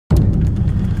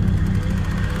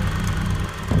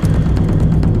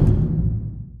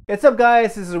What's up,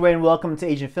 guys? This is Ray and welcome to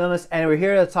Asian Filmist, and we're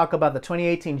here to talk about the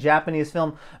 2018 Japanese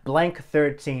film Blank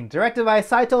 13, directed by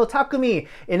Saito Takumi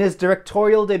in his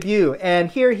directorial debut.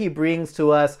 And here he brings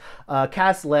to us a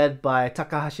cast led by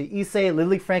Takahashi Issey,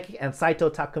 Lily Franky, and Saito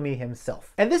Takumi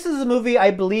himself. And this is a movie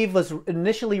I believe was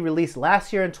initially released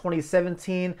last year in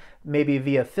 2017, maybe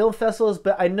via film festivals,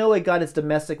 but I know it got its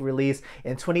domestic release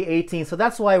in 2018, so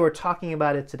that's why we're talking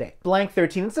about it today. Blank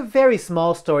 13, it's a very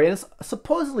small story, and it's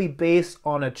supposedly based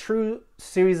on a true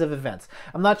series of events.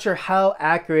 I'm not sure how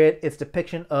accurate its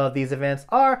depiction of these events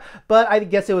are, but I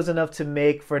guess it was enough to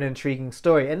make for an intriguing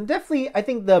story. And definitely, I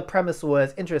think the premise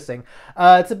was interesting.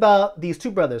 It's about these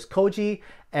two brothers, Koji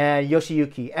and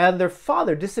Yoshiyuki, and their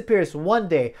father disappears one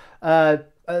day,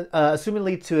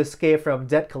 assumingly to escape from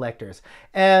debt collectors.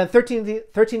 And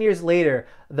 13 years later,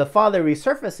 the father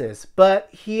resurfaces, but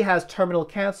he has terminal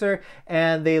cancer,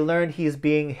 and they learn he's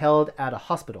being held at a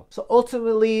hospital. So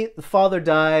ultimately, the father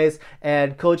dies,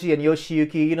 and Koji and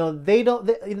Yoshiyuki,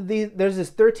 there's this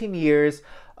 13 years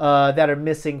that are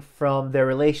missing from their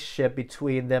relationship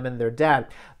between them and their dad.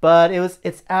 But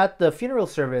it's at the funeral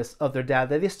service of their dad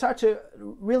that they start to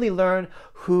really learn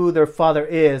who their father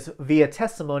is via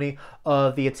testimony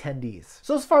of the attendees.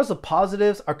 So as far as the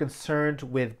positives are concerned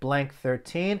with Blank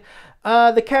 13,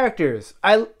 the characters.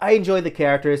 I enjoy the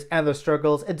characters and their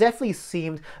struggles. It definitely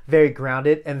seemed very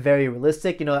grounded and very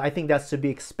realistic. I think that's to be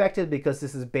expected because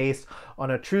this is based on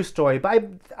a true story. But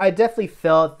I definitely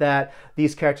felt that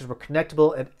these characters were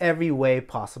connectable in every way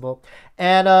possible.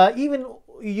 And even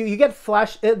you get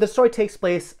the story takes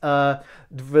place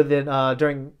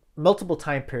during multiple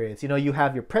time periods. You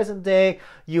have your present day.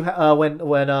 When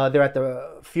they're at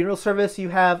the funeral service, you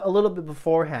have a little bit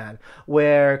beforehand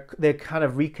where they're kind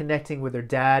of reconnecting with their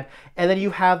dad, and then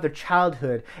you have their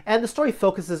childhood. And the story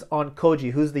focuses on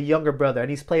Koji, who's the younger brother, and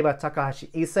he's played by Takahashi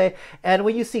Issey. And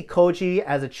when you see Koji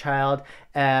as a child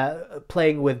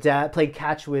playing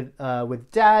catch with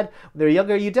dad when they're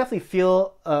younger, you definitely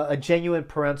feel a genuine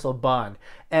parental bond.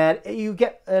 And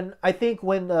I think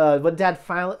when dad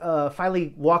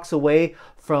finally walks away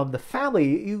from the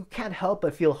family, you can't help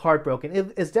but feel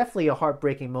heartbroken. It's definitely a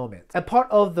heartbreaking moment. And part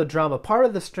of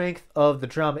the strength of the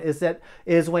drama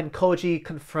is when Koji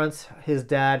confronts his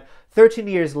dad 13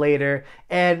 years later,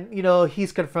 and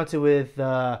he's confronted with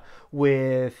the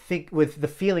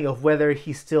feeling of whether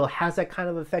he still has that kind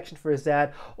of affection for his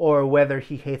dad or whether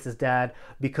he hates his dad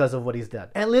because of what he's done.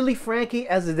 And Lily Franky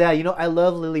as the dad, I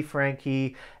love Lily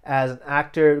Franky as an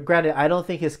actor. Granted, I don't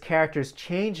think his characters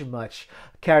change much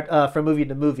from movie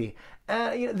to movie.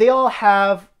 They all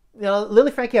have.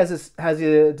 Lily Franky has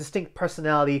a distinct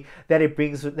personality that he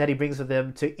brings with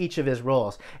him to each of his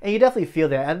roles, and you definitely feel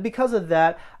that. And because of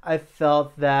that, I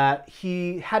felt that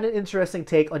he had an interesting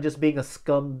take on just being a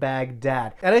scumbag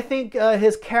dad. And I think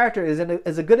his character is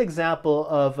a good example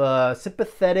of a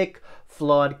sympathetic,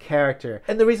 flawed character.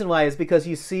 And the reason why is because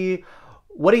you see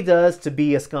what he does to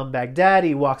be a scumbag dad.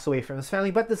 He walks away from his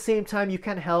family, but at the same time, you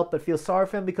can't help but feel sorry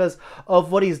for him because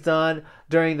of what he's done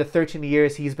during the 13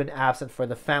 years he's been absent for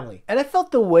the family. And I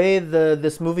felt the way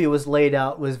this movie was laid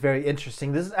out was very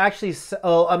interesting. This is actually,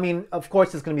 of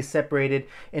course, it's going to be separated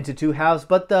into two halves,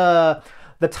 but the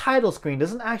title screen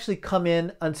doesn't actually come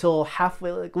in until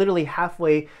literally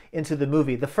halfway into the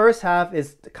movie. The first half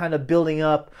is kind of building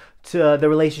up to the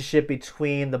relationship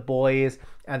between the boys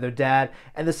and their dad,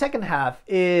 and the second half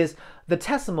is the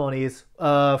testimonies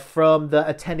from the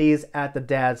attendees at the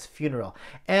dad's funeral.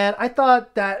 And I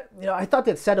thought that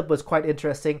setup was quite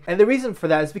interesting. And the reason for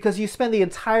that is because you spend the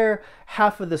entire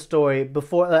half of the story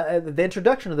before the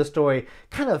introduction of the story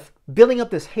kind of building up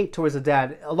this hate towards the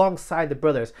dad alongside the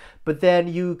brothers. But then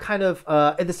you kind of,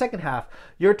 in the second half,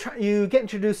 you get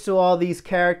introduced to all these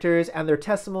characters and their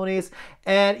testimonies,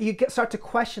 and you start to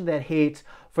question that hate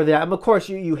for that. Of course,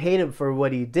 you hate him for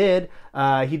what he did.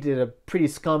 He did a pretty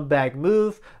scumbag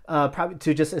move, probably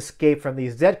to just escape from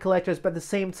these debt collectors. But at the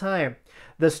same time,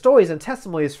 the stories and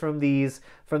testimonies from these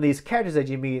characters that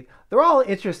you meet, they're all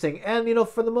interesting. And,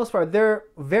 for the most part, they're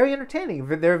very entertaining.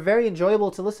 They're very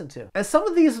enjoyable to listen to. And some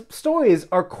of these stories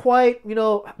are quite,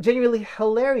 genuinely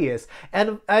hilarious.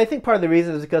 And I think part of the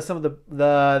reason is because some of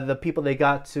the people they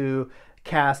got to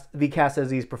be cast as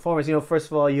these performers. First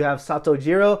of all, you have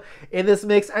Satohiro in this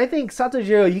mix. I think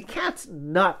Satohiro, you can't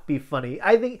not be funny.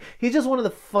 I think he's just one of the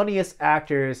funniest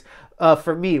actors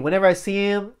for me. Whenever I see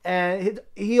him, and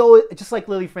he always, just like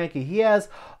Lily Franky, he has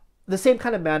the same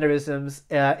kind of mannerisms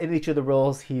in each of the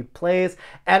roles he plays,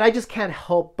 and I just can't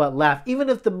help but laugh. Even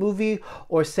if the movie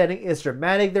or setting is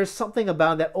dramatic, there's something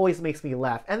about it that always makes me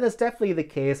laugh, and that's definitely the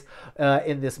case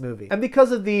in this movie. And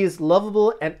because of these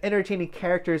lovable and entertaining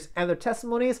characters and their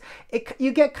testimonies,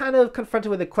 you get kind of confronted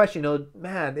with the question,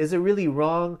 man, is it really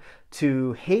wrong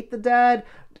to hate the dad?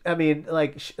 I mean,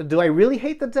 like, do I really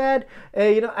hate the dad?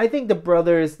 I think the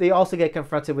brothers, they also get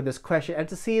confronted with this question, and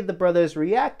to see the brothers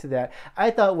react to that, I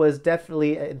thought was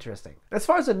definitely interesting. As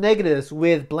far as the negatives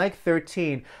with Blank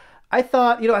 13, I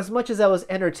thought, as much as I was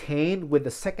entertained with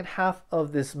the second half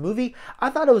of this movie,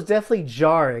 I thought it was definitely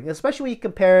jarring, especially when you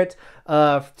compare it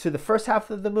to the first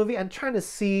half of the movie and trying to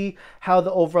see how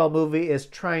the overall movie is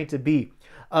trying to be.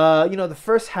 The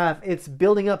first half, it's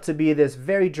building up to be this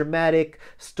very dramatic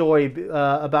story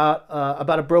about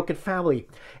a broken family.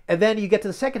 And then you get to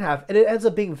the second half, and it ends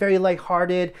up being very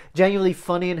lighthearted, genuinely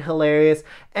funny and hilarious,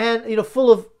 and,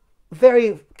 full of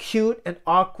very cute and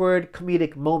awkward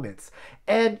comedic moments.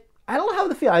 And I don't know how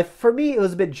to feel. For me, it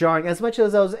was a bit jarring. As much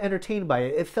as I was entertained by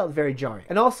it, it felt very jarring.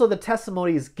 And also the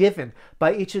testimonies given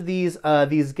by each of these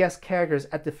guest characters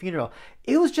at the funeral.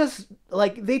 It was just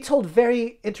like they told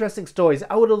very interesting stories.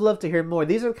 I would have loved to hear more.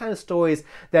 These are the kind of stories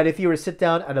that if you were to sit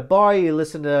down at a bar, you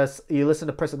listen to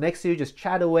the person next to you, just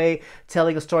chat away,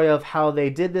 telling a story of how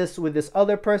they did this with this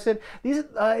other person.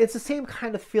 It's the same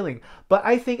kind of feeling. But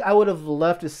I think I would have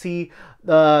loved to see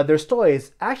their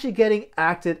stories actually getting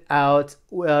acted out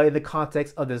in the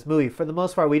context of this movie. For the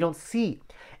most part, we don't see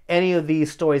any of these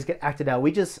stories get acted out.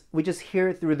 We just hear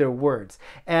it through their words.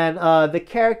 And the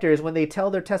characters, when they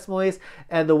tell their testimonies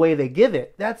and the way they give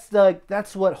it, that's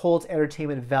what holds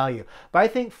entertainment value. But I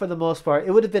think for the most part,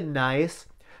 it would have been nice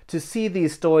to see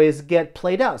these stories get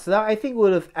played out. So that, I think,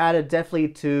 would have added definitely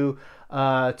to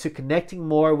connecting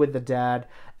more with the dad.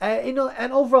 And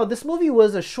overall, this movie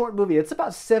was a short movie. It's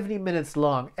about 70 minutes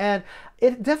long, and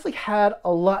it definitely had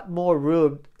a lot more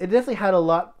room. It definitely had a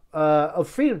lot of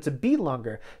freedom to be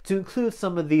longer, to include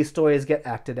some of these stories get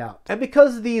acted out. And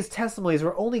because these testimonies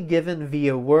were only given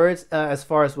via words, as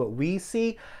far as what we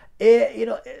see,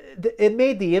 it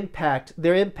made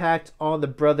their impact on the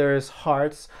brothers'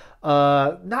 hearts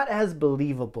not as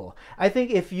believable. I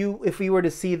think if we were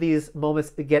to see these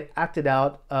moments get acted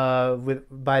out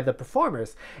by the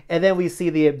performers, and then we see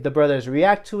the brothers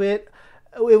react to it,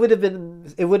 it would have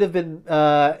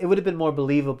been more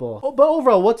believable. But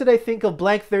overall, what did I think of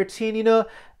Blank 13?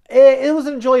 It was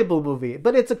an enjoyable movie,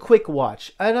 but it's a quick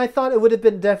watch. And I thought it would have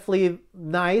been definitely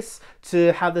nice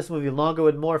to have this movie longer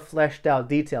with more fleshed out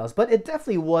details. But it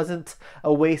definitely wasn't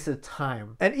a waste of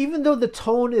time. And even though the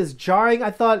tone is jarring,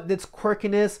 I thought its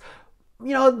quirkiness,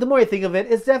 the more I think of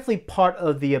it, it's definitely part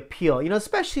of the appeal,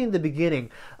 especially in the beginning,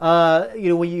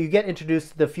 when you get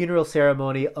introduced to the funeral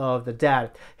ceremony of the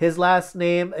dad. His last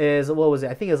name is, what was it?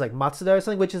 I think it was like Matsuda or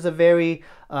something, which is a very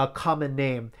common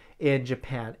name in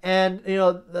Japan. And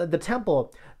the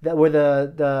temple where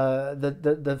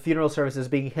the funeral service is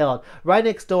being held, right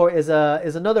next door is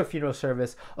another funeral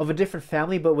service of a different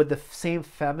family, but with the same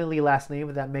family last name,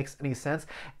 if that makes any sense.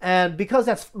 And because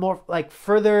that's more like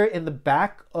further in the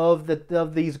back of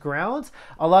these grounds,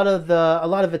 a lot of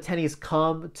attendees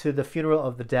come to the funeral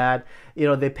of the dad.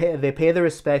 They pay their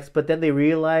respects, but then they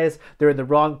realize they're in the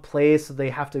wrong place, so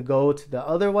they have to go to the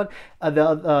other one,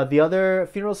 the other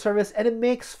funeral service, and it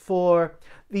makes for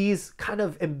these kind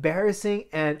of embarrassing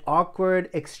and awkward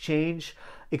exchanges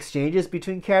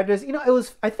between characters.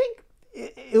 I think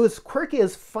it was quirky, it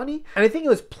was funny, and I think it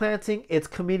was planting its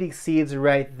comedic seeds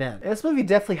right then. And this movie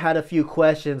definitely had a few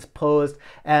questions posed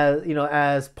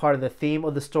as part of the theme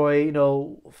of the story.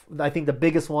 I think the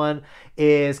biggest one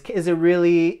is it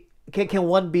really, can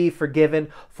one be forgiven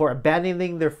for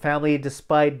abandoning their family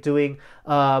despite doing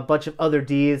a bunch of other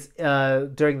deeds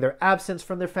during their absence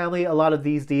from their family? A lot of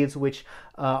these deeds which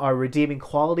are redeeming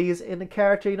qualities in the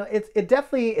character. It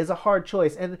definitely is a hard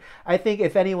choice. And I think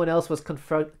if anyone else was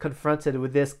confronted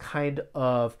with this kind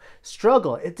of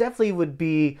struggle, it definitely would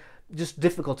be just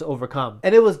difficult to overcome.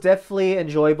 And it was definitely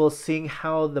enjoyable seeing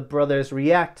how the brothers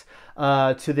react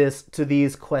to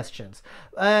these questions.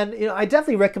 And I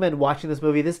definitely recommend watching this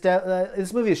movie.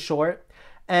 This movie is short,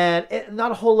 and not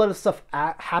a whole lot of stuff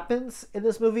happens in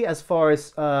this movie as far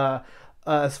as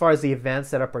as far as the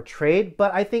events that are portrayed,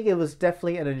 but I think it was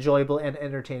definitely an enjoyable and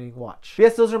entertaining watch. But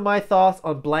yes, those are my thoughts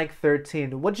on Blank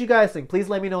 13. What do you guys think? Please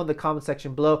let me know in the comment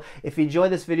section below. If you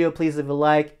enjoyed this video, please leave a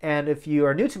like, and if you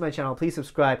are new to my channel, please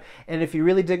subscribe. And if you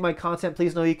really dig my content,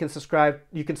 please know you can subscribe.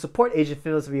 You can support Asian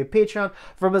Films via Patreon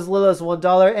from as little as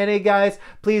 $1. And hey guys,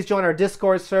 please join our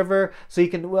Discord server so you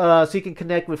can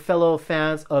connect with fellow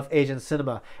fans of Asian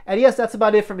cinema. And yes, that's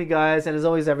about it for me, guys. And as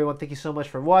always, everyone, thank you so much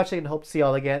for watching, and hope to see you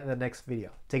all again in the next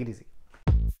video. Take it easy.